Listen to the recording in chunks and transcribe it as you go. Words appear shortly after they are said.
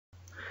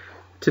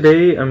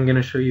Today I'm going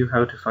to show you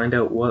how to find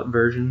out what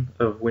version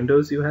of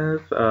Windows you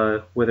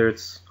have, whether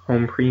it's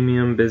Home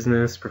Premium,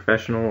 Business,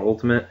 Professional,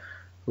 Ultimate,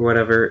 or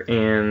whatever,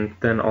 and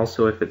then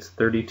also if it's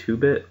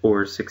 32-bit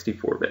or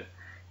 64-bit.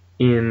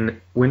 In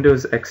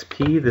Windows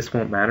XP this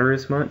won't matter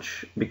as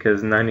much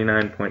because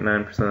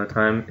 99.9% of the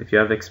time if you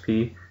have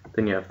XP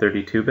then you have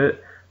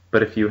 32-bit,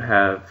 but if you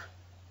have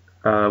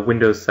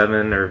Windows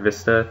 7 or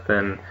Vista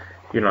then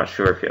you're not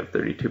sure if you have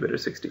 32-bit or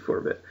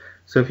 64-bit.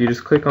 So if you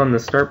just click on the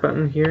Start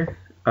button here,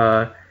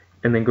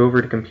 and then go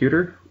over to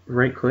Computer,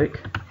 right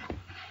click,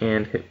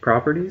 and hit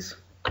Properties.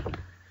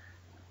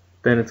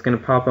 Then it's going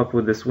to pop up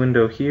with this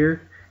window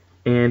here,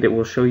 and it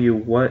will show you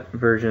what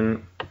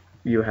version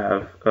you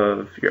have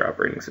of your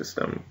operating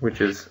system, which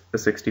is a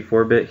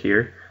 64-bit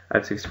here. I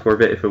have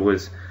 64-bit. If it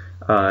was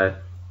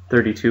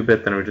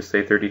 32-bit, then it would just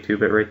say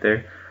 32-bit right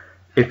there.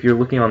 If you're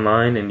looking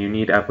online and you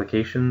need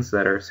applications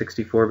that are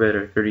 64-bit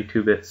or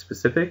 32-bit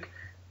specific,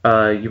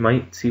 you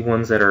might see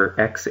ones that are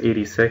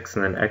x86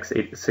 and then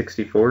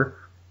x64.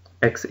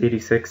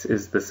 x86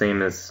 is the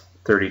same as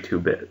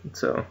 32-bit,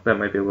 so that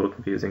might be a little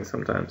confusing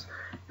sometimes.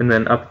 And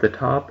then up at the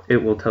top, it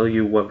will tell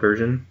you what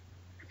version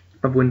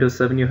of Windows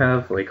 7 you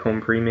have, like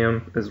Home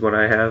Premium is what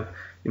I have.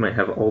 You might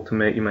have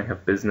Ultimate, you might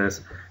have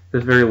Business.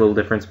 There's very little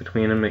difference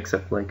between them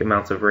except like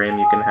amounts of RAM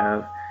you can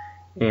have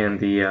and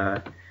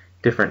the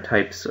different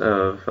types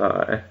of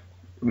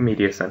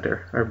media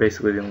center are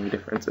basically the only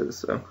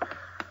differences.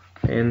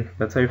 And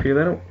that's how you figure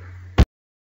that out.